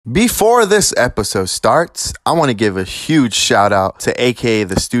Before this episode starts, I want to give a huge shout out to AKA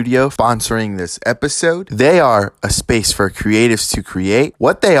The Studio sponsoring this episode. They are a space for creatives to create.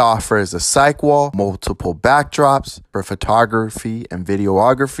 What they offer is a cyc wall, multiple backdrops for photography and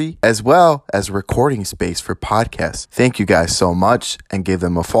videography, as well as recording space for podcasts. Thank you guys so much, and give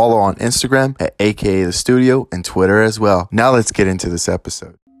them a follow on Instagram at AKA The Studio and Twitter as well. Now let's get into this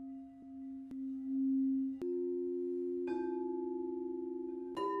episode.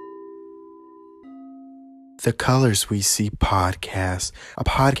 The Colors We See podcast, a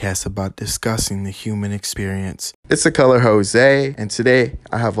podcast about discussing the human experience. It's the color Jose, and today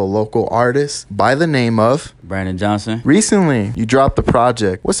I have a local artist by the name of Brandyn Johnson. Recently, you dropped the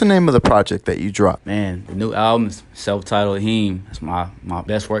project. What's the name of the project that you dropped? Man, the new album is self-titled Heem. It's my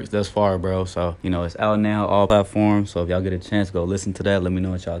best work thus far, bro. So, it's out now, all platforms. So if y'all get a chance, go listen to that. Let me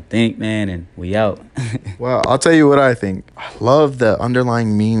know what y'all think, man, and we out. Well, I'll tell you what I think. I love the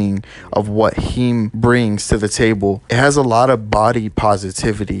underlying meaning of what Heem brings to the table. It has a lot of body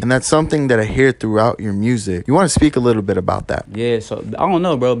positivity, and that's something that I hear throughout your music. You want to speak a little bit about that? Yeah, so I don't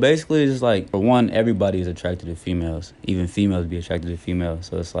know, bro. Basically, it's just like, for one, everybody is attracted to females. Even females be attracted to females.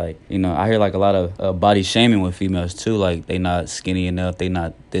 So it's like, I hear like a lot of body shaming with females too. Like, they not skinny enough, they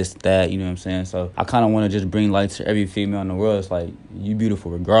not this, that, you know what I'm saying? So I kind of want to just bring light to every female in the world. It's like, you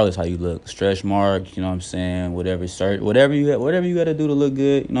beautiful regardless how you look. Stretch marks, you know what I'm saying? Whatever you got to do to look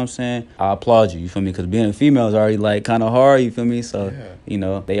good, you know what I'm saying? I applaud you feel me? Because being a female is already like kind of hard, you feel me? So,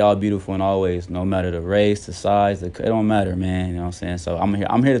 they all beautiful in all ways, no matter the race, the size, it don't matter, man, you know what I'm saying? So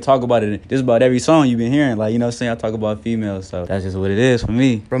I'm here to talk about it. Just about every song you've been hearing, like, you know what I'm saying? I talk about females, so that's just what it is for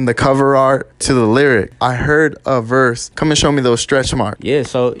me. From the cover art to the lyric, I heard a verse, come and show me those stretch marks. Yeah,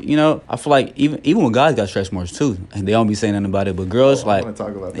 so, I feel like even when guys got stretch marks too, and they don't be saying nothing about it, but girls, I want to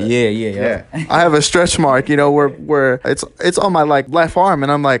talk about that. Yeah. I have a stretch mark, where it's on my left arm,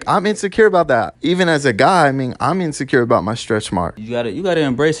 and I'm like, I'm insecure about that. Even as a guy, I'm insecure about my stretch mark. You gotta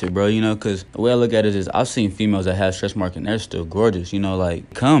embrace it, bro, because the way I look at it is, I've seen females that have stretch marks and they're still gorgeous,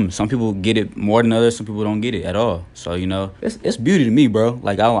 some people get it more than others, some people don't get it at all. So, it's beauty to me, bro.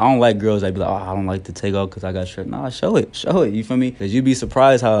 Like, I don't like girls that be like, oh, I don't like to take off because I got stretch. Nah, show it, you feel me? Because you'd be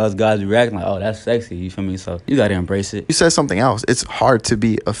surprised how us guys be reacting like, oh, that's sexy, you feel me? So you gotta embrace it. You said something else. It's hard to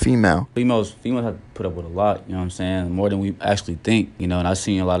be a female. Females have to put up with a lot, you know what I'm saying? More than we actually think, and I've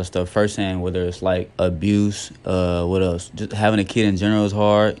seen a lot of stuff firsthand, whether it's like abuse, what else? Just having a kid in general is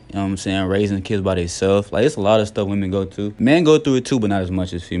hard, you know what I'm saying? Raising kids by themselves. Like, it's a lot of stuff women go through. Men go through it too, but not as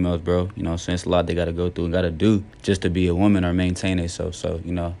much as females, bro. You know what I'm saying? It's a lot they gotta go through and gotta do just to be a woman or maintain themselves. So,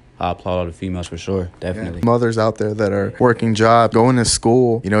 I applaud all the females for sure, definitely. Yeah. Mothers out there that are working jobs, going to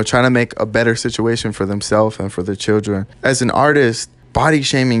school, trying to make a better situation for themselves and for their children. As an artist, body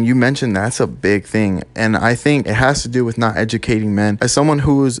shaming, you mentioned that's a big thing. And I think it has to do with not educating men. As someone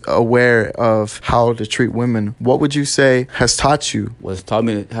who's aware of how to treat women, what would you say has taught you? What's taught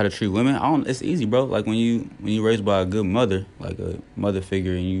me how to treat women? It's easy, bro. Like, when you raised by a good mother, like a mother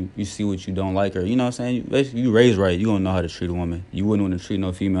figure, and you see what you don't like her, you know what I'm saying? You raised right, you gonna know how to treat a woman. You wouldn't want to treat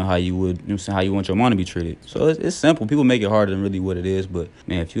no female how you would, how you want your mom to be treated. So it's simple. People make it harder than really what it is. But,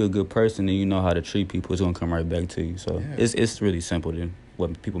 man, if you're a good person and you know how to treat people, it's gonna come right back to you. So it's really simple than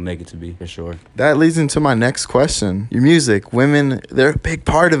what people make it to be, for sure. That leads into my next question. Your music, women, they're a big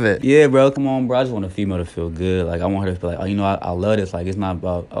part of it. Yeah, bro, come on, bro. I just want a female to feel good. Like, I want her to feel like, oh, I love this. Like, it's not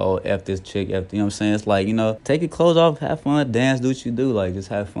about, oh, F this chick, you know what I'm saying? It's like, take your clothes off, have fun, dance, do what you do. Like, just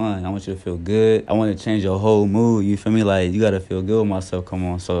have fun. I want you to feel good. I want to change your whole mood, you feel me? Like, you got to feel good with myself, come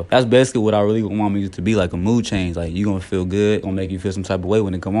on. So that's basically what I really want music to be, like a mood change. Like, you going to feel good, going to make you feel some type of way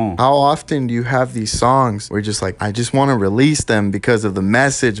when it come on. How often do you have these songs where you're just like, I just want to release them because of the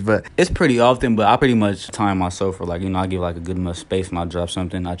message, but it's pretty often, but I pretty much time myself for, like, I give, like, a good enough space when I drop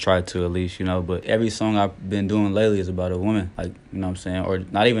something. I try to, at least, but every song I've been doing lately is about a woman, like, you know what I'm saying? Or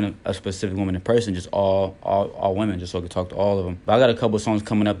not even a specific woman in person, just all women, just so I can talk to all of them. But I got a couple songs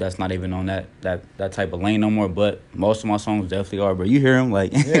coming up that's not even on that type of lane no more, but most of my songs definitely are, bro. You hear them,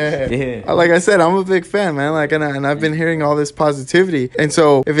 like, yeah. Like I said, I'm a big fan, man. Like, and I've been hearing all this positivity. And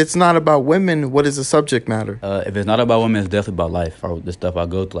so, if it's not about women, what is the subject matter? If it's not about women, it's definitely about life, or the stuff I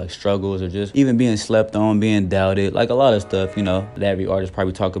go through, like struggles, or just even being slept on, being doubted, like a lot of stuff, that every artist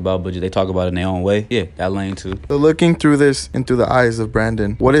probably talk about, but they talk about it in their own way. Yeah, that lane too. So, looking through this and through the eyes of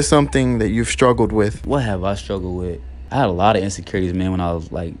Brandyn, what is something that you've struggled with? What have I struggled with? I had a lot of insecurities, man, when I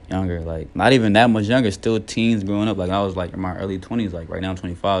was, like, younger. Like, not even that much younger, still teens growing up. Like, I was, like, in my early 20s. Like, right now I'm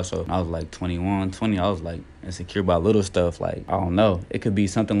 25, so when I was, like, 21, 20, I was, like, insecure about little stuff. Like, I don't know. It could be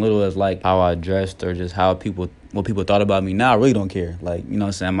something little as, like, how I dressed or just how people what people thought about me. Now I really don't care. Like, you know what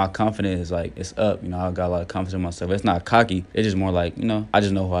I'm saying? My confidence is like, it's up. You know, I got a lot of confidence in myself. It's not cocky. It's just more like, you know, I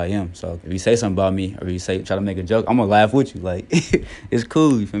just know who I am. So if you say something about me or you try to make a joke, I'm going to laugh with you. Like, it's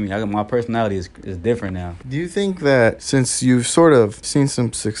cool. You feel me? My personality is different now. Do you think that since you've sort of seen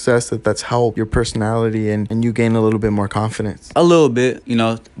some success that's helped your personality and you gain a little bit more confidence? A little bit, you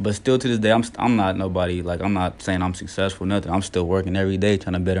know, but still to this day, I'm not nobody. Like, I'm not saying I'm successful, nothing. I'm still working every day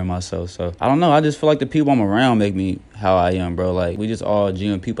trying to better myself. So I don't know. I just feel like the people I'm around make me how I am, bro. Like, we just all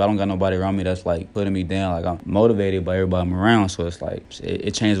genuine people. I don't got nobody around me that's like putting me down. Like, I'm motivated by everybody I'm around. So it's like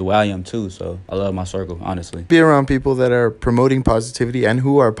it changed the way I am too. So I love my circle, honestly. Be around people that are promoting positivity and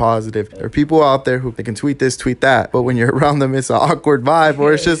who are positive. There are people out there who they can tweet this, tweet that, but when you're around them, it's an awkward vibe,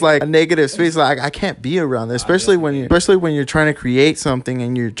 or it's just like a negative space. Like, I can't be around this, especially when you're trying to create something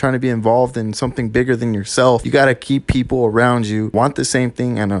and you're trying to be involved in something bigger than yourself. You got to keep people around you want the same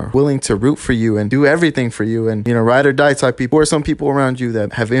thing and are willing to root for you and do everything for you, and, you know, ride or die type people. Or some people around you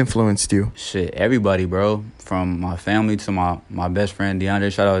that have influenced you. Shit, everybody, bro. From my family to my best friend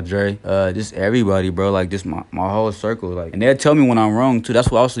DeAndre, shout out Dre, just everybody, bro. Like, just my whole circle. Like, and they'll tell me when I'm wrong too. That's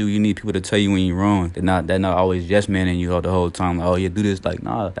what also you need people to tell you when you're wrong. They're not always yes manning you the whole time. Like, oh yeah, do this. Like,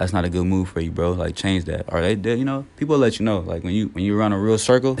 nah, that's not a good move for you, bro. Like, change that. Or they you know, people let you know. Like, when you run a real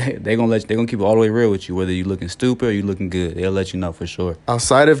circle, they gonna keep it all the way real with you. Whether you looking stupid or you looking good, they'll let you know for sure.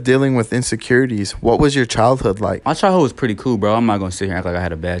 Outside of dealing with insecurities, what was your childhood like? My childhood was pretty cool, bro. I'm not gonna sit here and act like I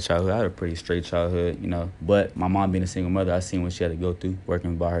had a bad childhood. I had a pretty straight childhood, you know. But my mom being a single mother, I seen what she had to go through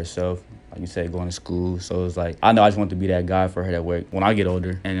working by herself. Like you said, going to school. So it was like, I know I just want to be that guy for her that work when I get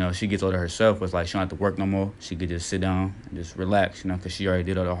older. And, you know, she gets older herself. It's like she don't have to work no more. She could just sit down and just relax, you know, because she already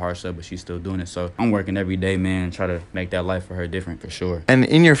did all the hard stuff, but she's still doing it. So I'm working every day, man, and try to make that life for her different for sure. And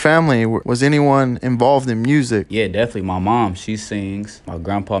in your family, was anyone involved in music? Yeah, definitely. My mom, she sings. My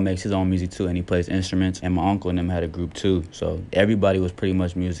grandpa makes his own music too, and he plays instruments. And my uncle and them had a group too. So everybody was pretty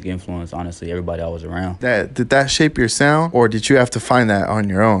much music influenced, honestly, everybody I was around. Did that shape your sound, or did you have to find that on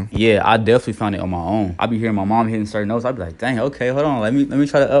your own? Yeah, I definitely found it on my own. I be hearing my mom hitting certain notes. I be like, dang, okay, hold on, let me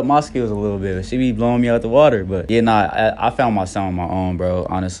try to up my skills a little bit. She be blowing me out the water, but yeah, I found my sound on my own, bro,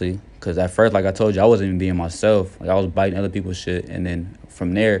 honestly. Because at first, like I told you, I wasn't even being myself. Like, I was biting other people's shit, and then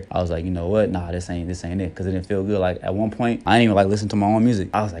from there, I was like, you know what? Nah, this ain't it. Because it didn't feel good. Like, at one point, I didn't even like listen to my own music.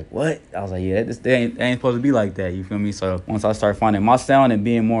 I was like, what? I was like, yeah, they ain't supposed to be like that. You feel me? So once I started finding my sound and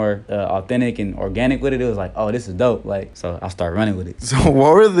being more authentic and organic with it, it was like, oh, this is dope. Like, so I started running with it. So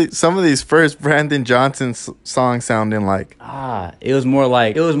what were some of these first Brandyn Johnson songs sounding like? It was more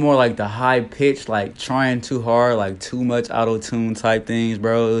like the high pitch, like trying too hard, like too much auto tune type things,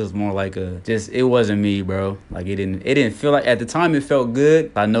 bro. It was more like it wasn't me, bro. Like, it didn't feel like, at the time it felt good.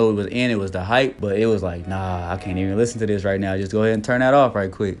 I know it was the hype, but it was like, nah, I can't even listen to this right now. Just go ahead and turn that off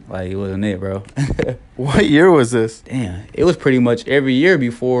right quick. Like, it wasn't it, bro. What year was this? Damn, it was pretty much every year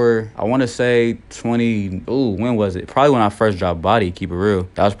before, I want to say when was it? Probably when I first dropped Body, keep it real.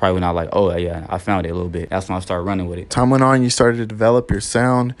 That was probably when I yeah, I found it a little bit. That's when I started running with it. Time went on, you started to develop your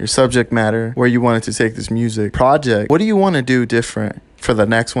sound, your subject matter, where you wanted to take this music project. What do you want to do different for the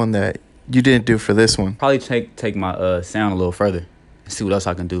next one that you didn't do for this one? Probably take my sound a little further. See what else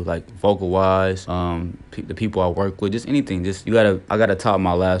I can do, like vocal wise, the people I work with, just anything. I gotta top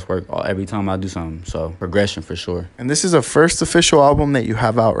my last work every time I do something. So progression for sure. And this is a first official album that you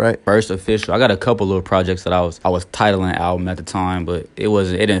have out, right? First official. I got a couple little projects that I was titling album at the time, but it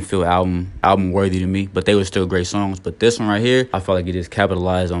didn't feel album worthy to me. But they were still great songs. But this one right here, I felt like it just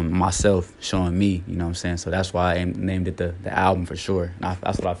capitalized on myself, showing me. You know what I'm saying? So that's why I named it the album for sure. And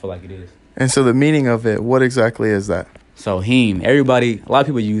that's what I feel like it is. And so the meaning of it, what exactly is that? So Heem, a lot of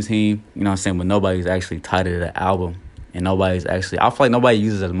people use Heem, you know what I'm saying, but nobody's actually titled the album. And I feel like nobody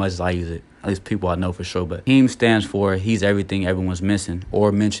uses it as much as I use it. At least people I know for sure. But Heem stands for He's Everything Everyone's Missing,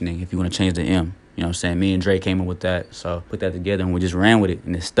 or mentioning, if you want to change the M. You know what I'm saying? Me and Dre came up with that. So put that together and we just ran with it.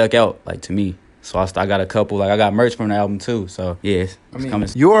 And it stuck out, like, to me. So I got a couple, like, I got merch from the album too. So yeah, it's coming.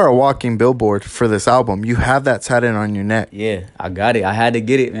 You are a walking billboard for this album. You have that tatted on your neck. Yeah, I got it. I had to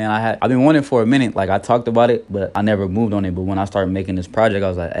get it, man. I've been wanting it for a minute. Like, I talked about it, but I never moved on it. But when I started making this project, I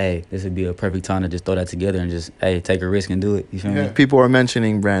was like, hey, this would be a perfect time to just throw that together and just, hey, take a risk and do it. You feel me? People are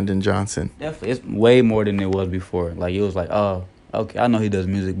mentioning Brandyn Johnson. Definitely. It's way more than it was before. Like, it was like, oh, okay, I know he does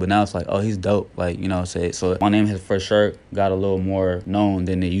music, but now it's like, oh, he's dope. Like, you know, so my name has for sure got a little more known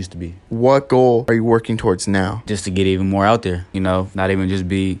than it used to be. What goal are you working towards now? Just to get even more out there, you know, not even just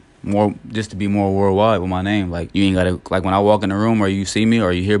be more, just to be more worldwide with my name. Like, you ain't gotta, like, when I walk in the room or you see me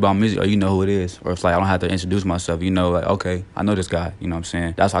or you hear about music or you know who it is, or it's like I don't have to introduce myself. You know, like, okay, I know this guy. You know what I'm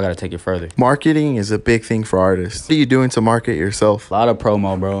saying? That's how I gotta take it further. Marketing is a big thing for artists. What are you doing to market yourself? A lot of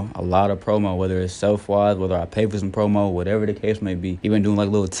promo, bro. A lot of promo, whether it's self-wise, whether I pay for some promo, whatever the case may be. Even doing like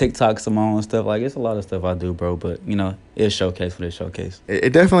little TikToks of my own stuff. Like, it's a lot of stuff I do, bro. But, you know, it's showcase for this showcase.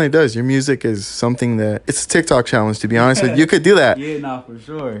 It definitely does. Your music is something that, it's a TikTok challenge, to be honest with you. You could do that. Yeah, nah, for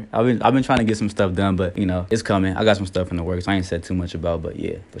sure. I've been trying to get some stuff done, but, you know, it's coming. I got some stuff in the works I ain't said too much about, but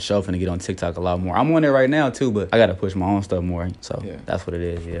yeah, for sure finna get on TikTok a lot more. I'm on there right now too, but I gotta push my own stuff more. So yeah, that's what it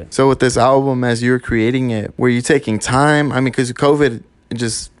is, yeah. So with this album, as you were creating it, were you taking time? I mean, because COVID,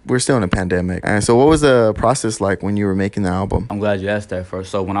 we're still in a pandemic. And so what was the process like when you were making the album? I'm glad you asked that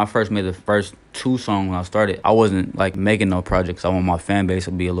first. So when I first made the first 2 songs when I started, I wasn't like making no projects. I want my fan base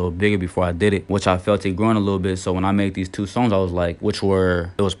to be a little bigger before I did it, which I felt it growing a little bit. So when I made these 2 songs, I was like,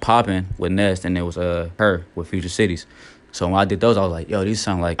 it was Poppin' with Nest and it was Her with Future Cities. So when I did those, I was like, yo, these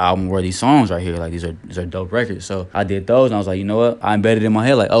sound like album-worthy songs right here. Like, these are dope records. So I did those, and I was like, you know what? I embedded in my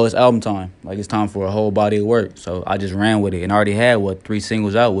head, like, oh, it's album time. Like, it's time for a whole body of work. So I just ran with it. And I already had, 3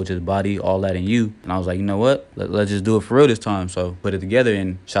 singles out, which is Body, All That, and You. And I was like, you know what? Let's just do it for real this time. So put it together,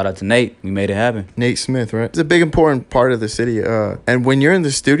 and shout out to Nate. We made it happen. Nate Smith, right? It's a big, important part of the city. And when you're in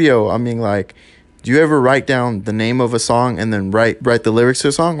the studio, I mean, like, do you ever write down the name of a song and then write the lyrics to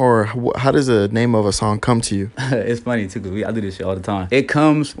a song? Or how does the name of a song come to you? It's funny, too, because I do this shit all the time. It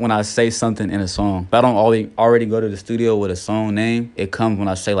comes when I say something in a song. If I don't already go to the studio with a song name, it comes when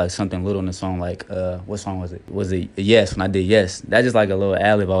I say, like, something little in the song. Like, what song was it? Was it Yes, when I did Yes? That's just, like, a little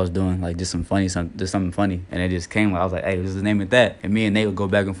ad-lib I was doing, like, just something funny. And it just came, like, I was like, hey, this is the name of that. And me and Nate would go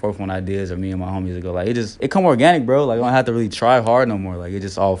back and forth on ideas, or me and my homies would go, like, it come organic, bro. Like, I don't have to really try hard no more. Like, it's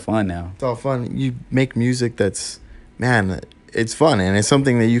just all fun now. It's all fun. You make music that's, man, it's fun, and it's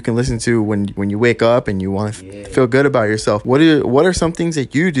something that you can listen to when you wake up and you want to feel good about yourself. What are some things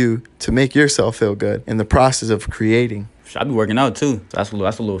that you do to make yourself feel good in the process of creating? I be working out too. That's a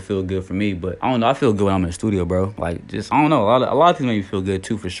little feel good for me. But I don't know. I feel good when I'm in the studio, bro. Like, just, I don't know. A lot of things make me feel good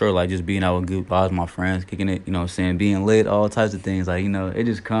too, for sure. Like, just being out with good vibes, my friends, kicking it, you know what I'm saying, being lit, all types of things. Like, you know, it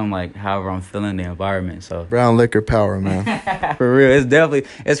just come like however I'm feeling the environment. So brown liquor power, man. For real.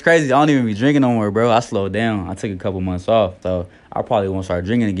 It's crazy. I don't even be drinking no more, bro. I slowed down. I took a couple months off. So I probably won't start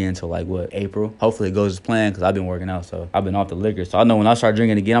drinking again until like April. Hopefully it goes as planned, because I've been working out, so I've been off the liquor. So I know when I start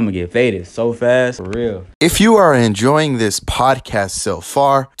drinking again, I'm gonna get faded so fast, for real. If you are enjoying this podcast so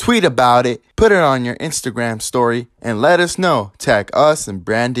far, tweet about it, put it on your Instagram story, and let us know. Tag us and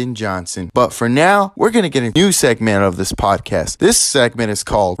Brandyn Johnson. But for now, we're gonna get a new segment of this podcast. This segment is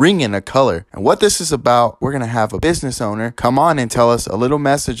called Ring in a Color. And what this is about, we're gonna have a business owner come on and tell us a little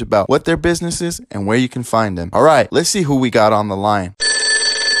message about what their business is and where you can find them. All right, let's see who we got on the line.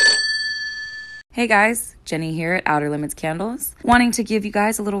 Hey guys, Jenny here at Outer Limits Candles. Wanting to give you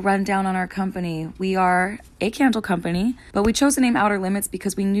guys a little rundown on our company. We are a candle company, but we chose the name Outer Limits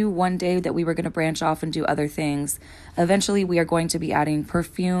because we knew one day that we were going to branch off and do other things. Eventually, we are going to be adding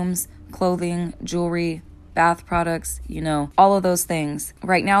perfumes, clothing, jewelry, bath products, you know, all of those things.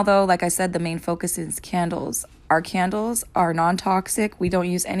 Right now, though, like I said, the main focus is candles. Our candles are non-toxic. We don't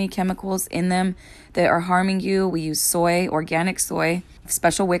use any chemicals in them that are harming you. We use soy, organic soy,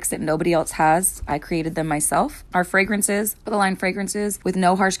 special wicks that nobody else has. I created them myself. Our fragrances, the line fragrances with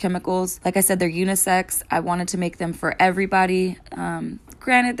no harsh chemicals. Like I said, they're unisex. I wanted to make them for everybody.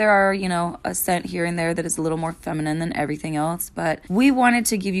 Granted, there are, you know, a scent here and there that is a little more feminine than everything else, but we wanted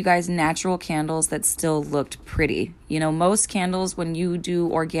to give you guys natural candles that still looked pretty. You know, most candles, when you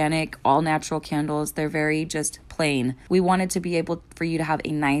do organic, all natural candles, they're very just plain. We wanted to be able for you to have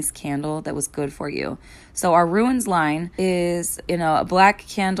a nice candle that was good for you. So our Ruins line is, you know, a black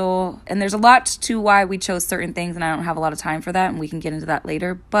candle, and there's a lot to why we chose certain things, and I don't have a lot of time for that, and we can get into that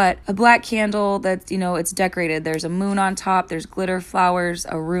later. But a black candle that's, you know, it's decorated. There's a moon on top, there's glitter flowers,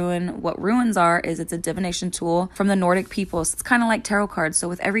 a rune. What runes are is it's a divination tool from the Nordic people. So it's kind of like tarot cards. So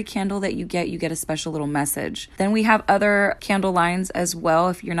with every candle that you get a special little message. Then we have other candle lines as well.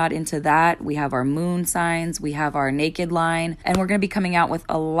 If you're not into that, we have our moon signs, we have our naked line, and we're going to be coming out with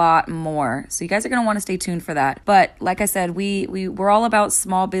a lot more. So you guys are going to want to stay tuned for that. But like I said, we're all about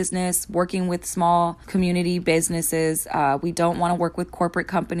small business, working with small community businesses. We don't want to work with corporate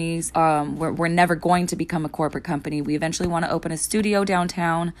companies. We're never going to become a corporate company. We eventually want to open a studio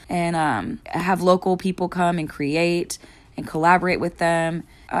downtown and have local people come and create and collaborate with them.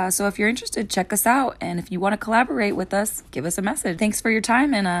 So if you're interested, check us out. And if you want to collaborate with us, give us a message. Thanks for your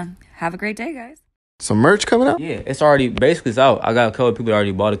time, and have a great day, guys. some merch coming out? Yeah, it's already basically it's out. I got a couple of people that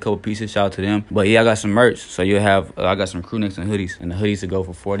already bought a couple pieces. Shout out to them. But yeah, I got some merch. So you'll have I got some crew necks and hoodies, and the hoodies will go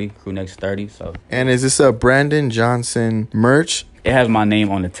for 40, crew necks 30. So. And is this a Brandyn Johnson merch? It has my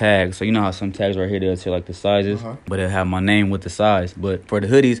name on the tag. So you know how some tags right here, they'll tell like the sizes, but it'll have my name with the size. But for the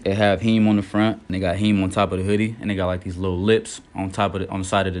hoodies, it have Heem on the front, and they got Heem on top of the hoodie, and they got like these little lips on top of on the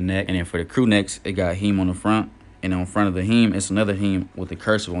side of the neck. And then for the crew necks, it got Heem on the front. And on front of the Heem, it's another Heem with the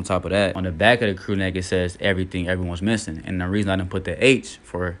cursive on top of that. On the back of the crew neck, it says everything everyone's missing. And the reason I didn't put the H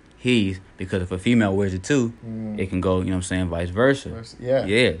for he's, because if a female wears it too, it can go, you know what I'm saying, vice versa. Yeah.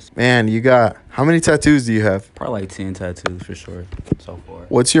 Yes. Man, you got, how many tattoos do you have? Probably like 10 tattoos for sure so far.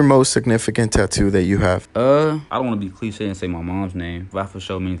 What's your most significant tattoo that you have? I don't want to be cliche and say my mom's name. That for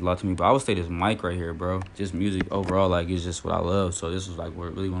sure means a lot to me. But I would say this mic right here, bro. Just music overall, like, it's just what I love. So this is like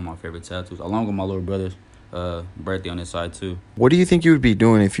really one of my favorite tattoos, along with my little brother's birthday on this side too. What do you think you would be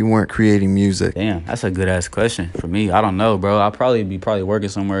doing if you weren't creating music? Damn, that's a good ass question. For me, I don't know, bro. I'll probably be working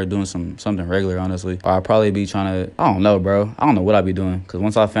somewhere doing something regular, honestly. Or I'll probably be trying to, I don't know, bro. I don't know what I'd be doing. Because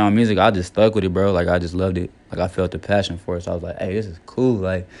once I found music, I just stuck with it, bro. Like, I just loved it. Like, I felt the passion for it. So I was like, hey, this is cool.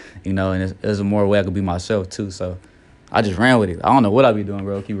 Like, you know, and there's a more way I could be myself too. So I just ran with it. I don't know what I'd be doing,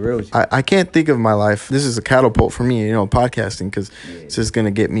 bro. Keep it real with you. I can't think of my life. This is a catapult for me, you know, podcasting, because it's just going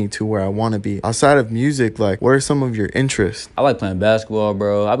to get me to where I want to be. Outside of music, like, what are some of your interests? I like playing basketball,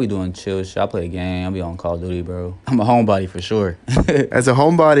 bro. I be doing chill shit. I play a game. I be on Call of Duty, bro. I'm a homebody for sure. As a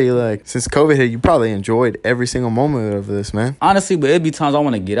homebody, like, since COVID hit, you probably enjoyed every single moment of this, man. Honestly, but it'd be times I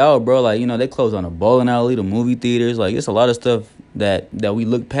want to get out, bro. Like, you know, they closed on the bowling alley, the movie theaters. Like, it's a lot of stuff that we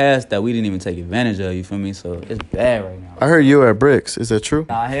look past that we didn't even take advantage of, you feel me? So it's bad right now. I heard you were at Bricks. Is that true?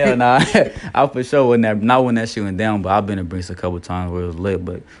 Nah, hell nah. I for sure wasn't not when that shit went down, but I've been to Bricks a couple times where it was lit,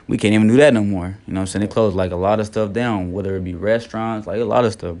 but we can't even do that no more. You know what I'm saying? They closed like a lot of stuff down, whether it be restaurants, like a lot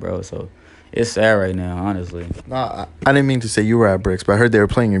of stuff, bro. So it's sad right now, honestly. Nah, I didn't mean to say you were at Bricks, but I heard they were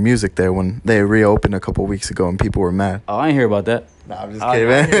playing your music there when they reopened a couple weeks ago and people were mad. Oh, I ain't hear about that. Nah, I'm just kidding,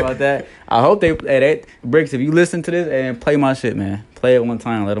 man. I ain't hear about that. I hope they Bricks, if you listen to this, and play my shit, man. Play it one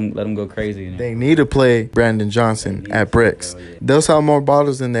time. Let them go crazy. They need to play Brandyn Johnson at Bricks. Bro, yeah. They'll sell more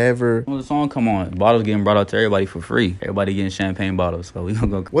bottles than they ever. When the song come on, bottles getting brought out to everybody for free. Everybody getting champagne bottles. So we gonna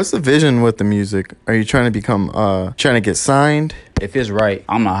go. What's the vision with the music? Are you trying to become, trying to get signed? If it's right,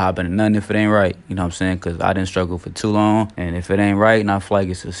 I'm not hopping to nothing if it ain't right. You know what I'm saying? Because I didn't struggle for too long. And if it ain't right and I feel like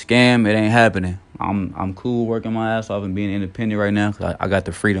it's a scam, it ain't happening. I'm cool working my ass off and being independent right now because I got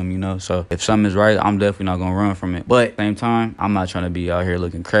the freedom, you know. So if something is right, I'm definitely not going to run from it. But at the same time, I'm not trying to be out here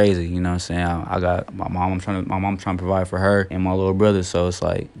looking crazy, you know what I'm saying? I got my mom. My mom trying to provide for her and my little brother. So it's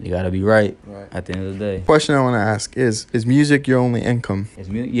like, you got to be right at the end of the day. Question I want to ask is music your only income? Is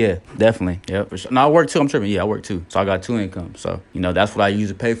music? Yeah, definitely. Yeah, for sure. No, I work too. I'm tripping. Yeah, I work too. So I got 2 incomes. So, you know, that's what I use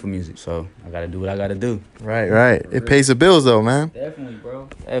to pay for music. So I got to do what I got to do. Right. It pays the bills though, man. Definitely, bro.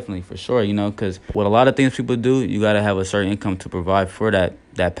 Definitely, for sure, you know, because with a lot of things people do, you got to have a certain income to provide for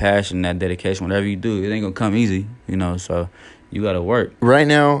that passion, that dedication, whatever you do. It ain't going to come easy, you know, so you got to work. Right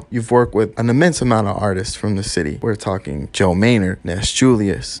now, you've worked with an immense amount of artists from the city. We're talking Joe Maynard, Ness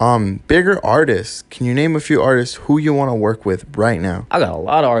Julius. Bigger artists. Can you name a few artists who you want to work with right now? I got a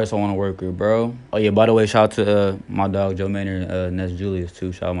lot of artists I want to work with, bro. Oh, yeah, by the way, shout out to my dog, Joe Maynard, Ness Julius,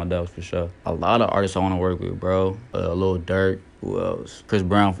 too. Shout out my dogs for sure. A lot of artists I want to work with, bro. Lil Durk. Who else? Chris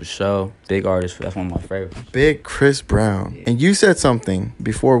Brown for sure. Big artist. That's one of my favorites. Big Chris Brown. Yeah. And you said something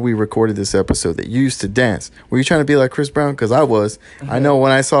before we recorded this episode that you used to dance. Were you trying to be like Chris Brown? Because I was. I know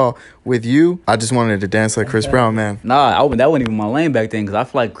when I saw with you, I just wanted to dance like Chris Brown, man. Nah, that wasn't even my lane back then because I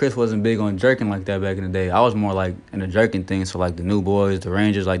feel like Chris wasn't big on jerking like that back in the day. I was more like in the jerking thing. So like the New Boys, the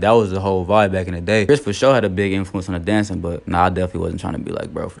Rangers, like that was the whole vibe back in the day. Chris for sure had a big influence on the dancing, but nah, I definitely wasn't trying to be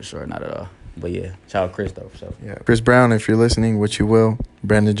like bro for sure. Not at all. But yeah, shout out Chris though for sure. Yeah, Chris Brown, if you're listening, which you will,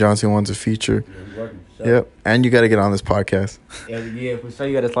 Brandyn Johnson wants a feature. Yeah, he's working for sure. Yep, and you got to get on this podcast. Yeah, for sure.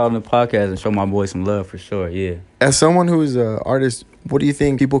 You got to slide on the podcast and show my boy some love for sure. Yeah. As someone who's an artist, what do you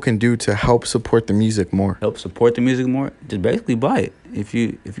think people can do to help support the music more? Help support the music more? Just basically buy it. If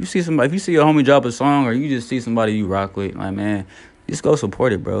you see somebody, if you see your homie drop a song, or you just see somebody you rock with, like man, just go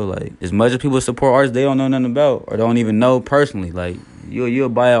support it, bro. Like as much as people support artists they don't know nothing about or don't even know personally, like. You'll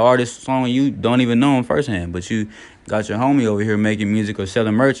buy an artist song and you don't even know him firsthand, but you got your homie over here making music or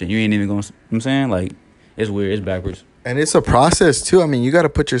selling merch and you ain't even going to, you know what I'm saying? Like, it's weird. It's backwards. And it's a process, too. I mean, you got to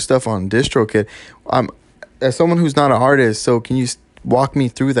put your stuff on DistroKid. As someone who's not an artist, so can you walk me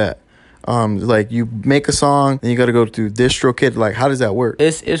through that? Like you make a song, then you got to go through DistroKid. Like, how does that work?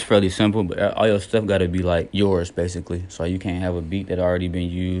 It's fairly simple, but all your stuff got to be like yours basically. So you can't have a beat that already been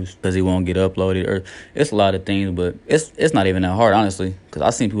used because it won't get uploaded. Or it's a lot of things, but it's not even that hard honestly. Because I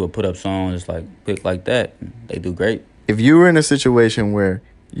seen people put up songs like quick like that. They do great. If you were in a situation where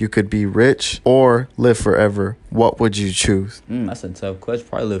you could be rich or live forever, what would you choose? That's a tough question.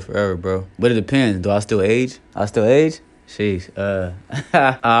 Probably live forever, bro. But it depends. Do I still age? Sheesh.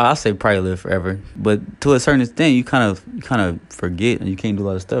 I say probably live forever. But to a certain extent, you kind of forget and you can't do a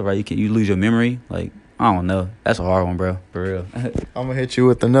lot of stuff, right? You lose your memory. Like, I don't know. That's a hard one, bro. For real. I'm gonna hit you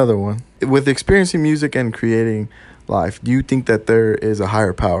with another one. With experiencing music and creating life, do you think that there is a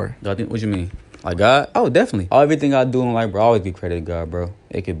higher power? What you mean? Like God? Oh, definitely. Everything I do in life, bro, I always give credit to God, bro.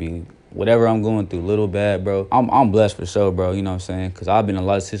 It could be whatever I'm going through, little, bad, bro. I'm blessed for sure, bro. You know what I'm saying? Because I've been in a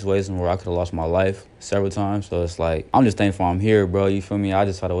lot of situations where I could have lost my life several times. So it's like, I'm just thankful I'm here, bro. You feel me? I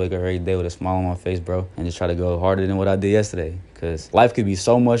just try to wake up every day with a smile on my face, bro. And just try to go harder than what I did yesterday. Because life could be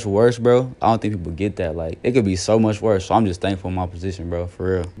so much worse, bro. I don't think people get that. Like, it could be so much worse. So I'm just thankful in my position, bro.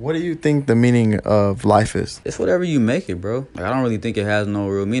 For real. What do you think the meaning of life is? It's whatever you make it, bro. Like, I don't really think it has no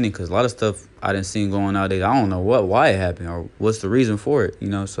real meaning. Because a lot of stuff I didn't see going nowadays, I don't know why it happened or what's the reason for it, you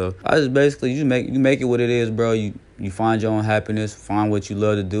know? So I just basically, you make it what it is, bro. You find your own happiness, find what you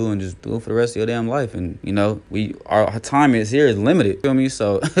love to do, and just do it for the rest of your damn life. And, you know, our time is limited, feel me?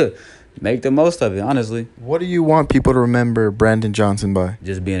 So make the most of it, honestly. What do you want people to remember Brandyn Johnson by?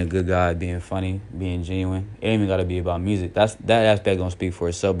 Just being a good guy, being funny, being genuine. It ain't even got to be about music. That aspect gonna speak for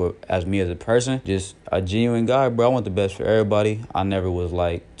itself. But as me as a person, just a genuine guy, bro. I want the best for everybody. I never was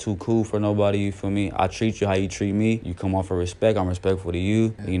like too cool for nobody, you feel me? I treat you how you treat me. You come off for respect. I'm respectful to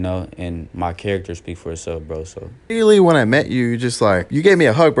you, you know, and my character speak for itself, bro. So really, when I met you, you gave me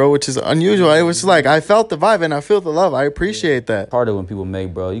a hug, bro, which is unusual. It was just like, I felt the vibe and I feel the love. I appreciate that. Harder when people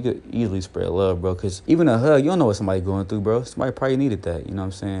make, bro. You could easily spread love, bro, because even a hug, you don't know what somebody's going through, bro. Somebody probably needed that, you know what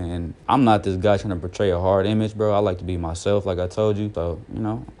I'm saying? And I'm not this guy trying to portray a hard image, bro. I like to be myself, like I told you. So, you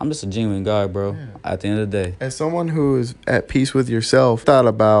know, I'm just a genuine guy, bro, at the end of the day. As someone who is at peace with yourself, thought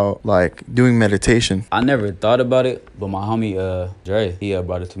about, like, doing meditation? I never thought about it, but my homie, Dre, he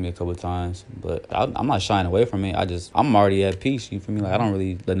brought it to me a couple of times. But I'm not shying away from it. I'm already at peace, you feel me? Like, I don't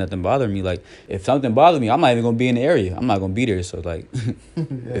really let nothing bother me. Like, if something bothers me, I'm not even going to be in the area. I'm not going to be there. So, like,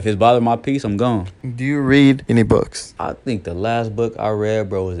 if it's bothering my peace, I'm gone. Do you read any books? I think the last book I read,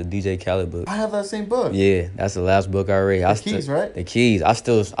 bro, was a DJ Khaled book. I have that same book. Yeah, that's the last book I read. The Keys, right? The Keys. I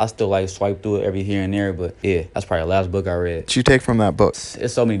still like swipe through it every here and there, but yeah, that's probably the last book I read. What you take from that book?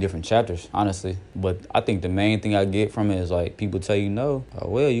 It's so many different chapters, honestly. But I think the main thing I get from it is like people tell you no. Oh,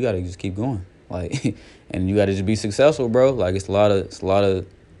 well, you gotta just keep going. Like, and you gotta just be successful, bro. Like it's a lot of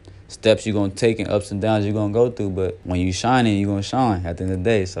steps you're gonna take and ups and downs you're gonna go through, but when you shining, you're gonna shine at the end of the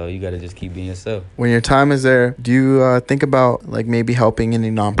day. So you gotta just keep being yourself. When your time is there, do you think about like maybe helping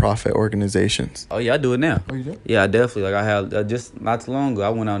any nonprofit organizations? Oh yeah, I do it now. Oh, you do? Yeah, I definitely. Like I have just not too long ago, I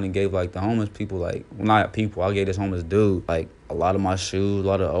went out and gave like the homeless people, like not people, I gave this homeless dude like a lot of my shoes, a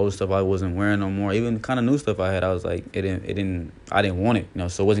lot of old stuff I wasn't wearing no more, even kind of new stuff I had. I was like, I didn't want it, you know,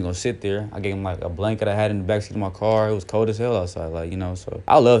 so it wasn't gonna sit there. I gave him like a blanket I had in the backseat of my car. It was cold as hell outside, like, you know, so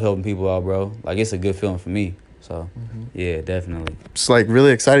I love helping people out, bro. Like it's a good feeling for me. So, yeah, definitely. Just like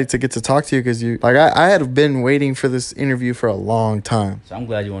really excited to get to talk to you because I had been waiting for this interview for a long time. So I'm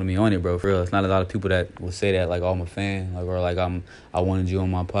glad you wanted me on it, bro. For real, it's not a lot of people that will say that, like, oh, I'm a fan, like, or like I wanted you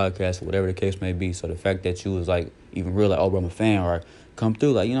on my podcast, or whatever the case may be. So the fact that you was like even real, like, oh, bro, I'm a fan, or come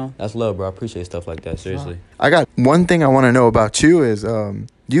through, like, you know, that's love, bro. I appreciate stuff like that. Seriously. I got one thing I want to know about you is, do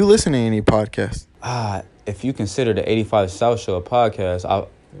you listen to any podcasts? If you consider the 85 South Show a podcast,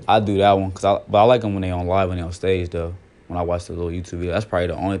 I do that one, but I like them when they on live, when they on stage, though. When I watch the little YouTube video, that's probably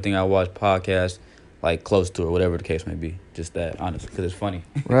the only thing I watch podcast, like close to, or whatever the case may be. Just that, honestly, because it's funny.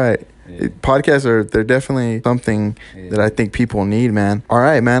 Right. Yeah. Podcasts they're definitely something that I think people need, man. All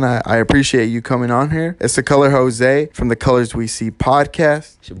right, man. I appreciate you coming on here. It's the Color Jose from the Colors We See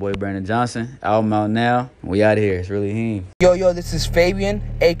podcast. It's your boy Brandyn Johnson. Album out now. We out of here. It's really Heem. Yo, this is Fabian,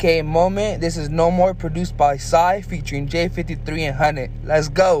 aka Moment. This is No More, produced by Psy, featuring J53 and Hunnit. Let's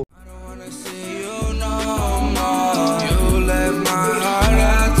go.